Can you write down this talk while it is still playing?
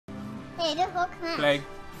Hey, there's Hulk Smash. Play.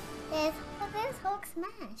 There's Hulk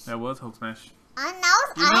Smash. That was Hulk Smash.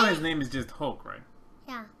 You know his name is just Hulk, right?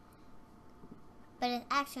 Yeah. But his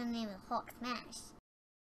actual name is Hulk Smash.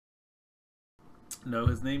 No,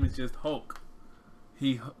 his name is just Hulk.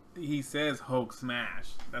 He says Hulk Smash.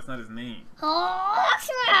 That's not his name. Hulk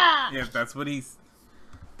Smash! Yes, that's what he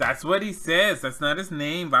says. That's not his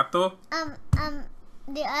name, vato.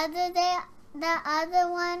 The other day, the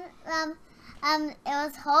other one, it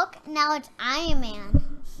was Hulk, now it's Iron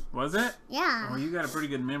Man. Was it? Yeah. Oh, you got a pretty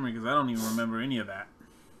good memory because I don't even remember any of that.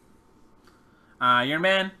 Iron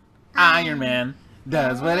Man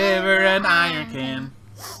does whatever an iron can.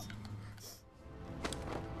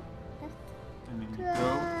 And then you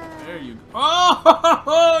go. There you go.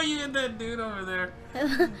 Oh, you hit that dude over there.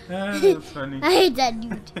 That's funny. I hate that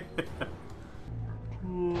dude.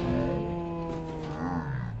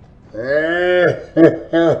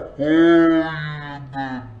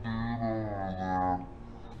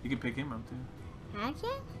 You can pick him up too. I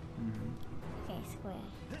can? Okay, square.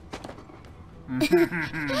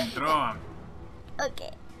 Throw him.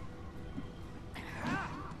 Okay.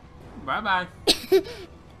 Bye-bye. Where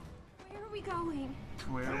are we going?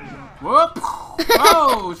 Where are we going? Whoop!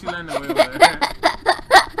 Oh, she landed way over there.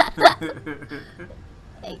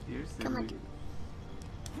 Hey, You're silly. come on.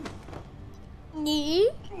 Nee?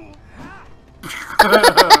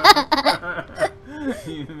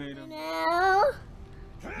 You made him. No.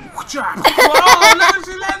 Whoa, no,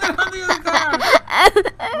 she landed on the other car.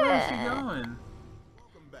 Where is she going?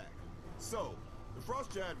 Welcome back. So, the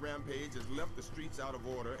Frost Giant Rampage has left the streets out of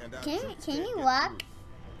order and our Can troops you can't get walk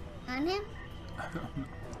on him? I don't know.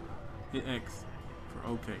 Hit X for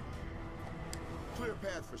okay. through. Clear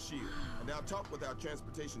path for Shield, and I'll talk with our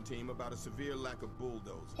transportation team about a severe lack of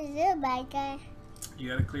bulldozers. Is there a bad guy? You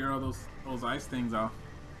gotta clear all those ice things off.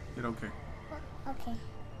 Hit okay. Okay.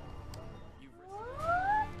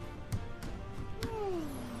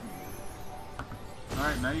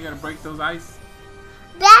 Alright, now you gotta break those ice.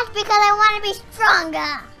 That's because I want to be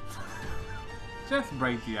stronger. Just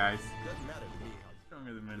break the ice. Doesn't matter to me.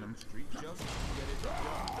 Stronger than Venom. Street just get it done.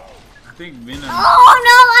 I think Venom. Oh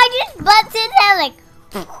no! I just busted his head like.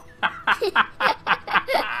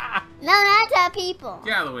 No, that's our people.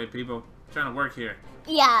 Get out of the way, people. Trying to work here.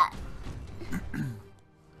 Yeah. Here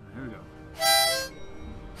we go.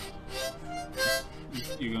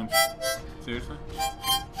 You gonna seriously?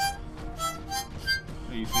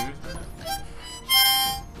 Are you serious?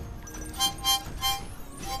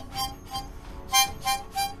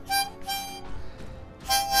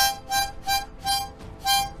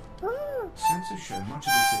 Sensors show much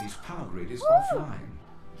of the city's power grid is offline.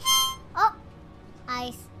 Oh,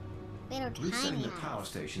 ice. Little Resetting tiny the ice. power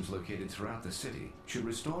stations located throughout the city should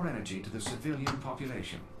restore energy to the civilian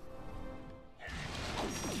population.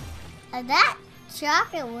 Is that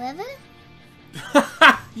chocolate liver?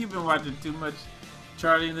 You've been watching too much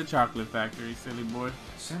Charlie and the Chocolate Factory, silly boy.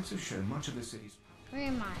 Sensors show much of the city's... Where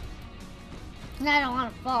am I? And I don't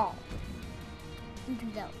want to fall into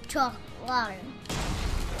the chocolate water.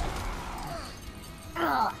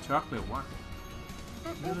 Oh. Chocolate what?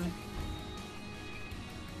 Really?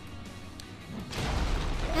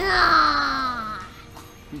 Ah.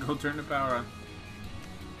 Go turn the power on.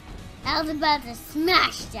 I was about to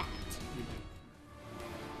smash that.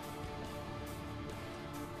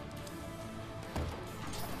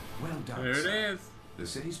 Well done. There it is. The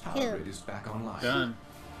city's power Two. grid is back online. Done.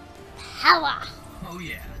 Power. Oh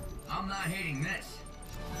yeah, I'm not hating this.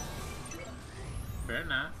 Very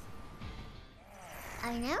nice.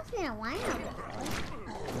 I know it's been a while. Yeah,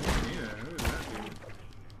 who is that dude?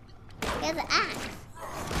 There's an axe.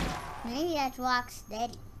 Maybe that's rock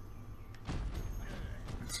steady.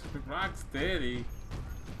 Rock steady.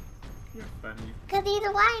 You're funny. Cause he's a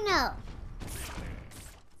rhino.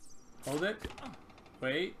 Hold it.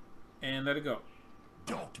 Wait. And let it go.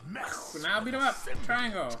 Don't mess. So now beat him up.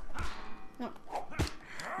 Triangle.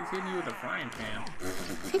 He's hitting you with a frying pan.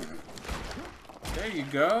 There you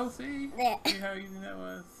go. See? There. See how easy that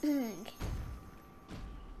was? Go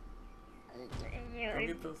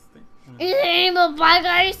get those things. Is there any more bad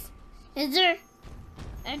guys? Is there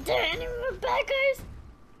any more bad guys?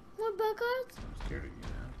 More bad guys? I'm scared of you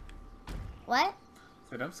now. What? I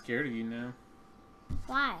said I'm scared of you now.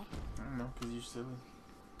 Why? I don't know, because you're silly.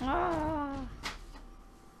 Oh.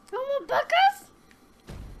 No more bad guys?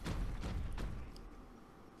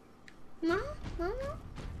 No? No, no?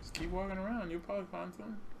 Just keep walking around. You'll probably find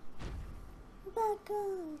some. Bad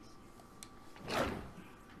guys.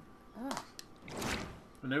 Ugh.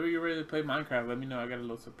 Whenever you're ready to play Minecraft, let me know. I got a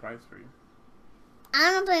little surprise for you.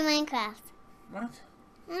 I don't play Minecraft. What?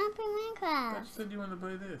 I don't play I Minecraft. just said you wanted to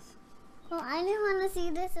play this. Well, I didn't want to see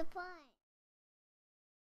the supply.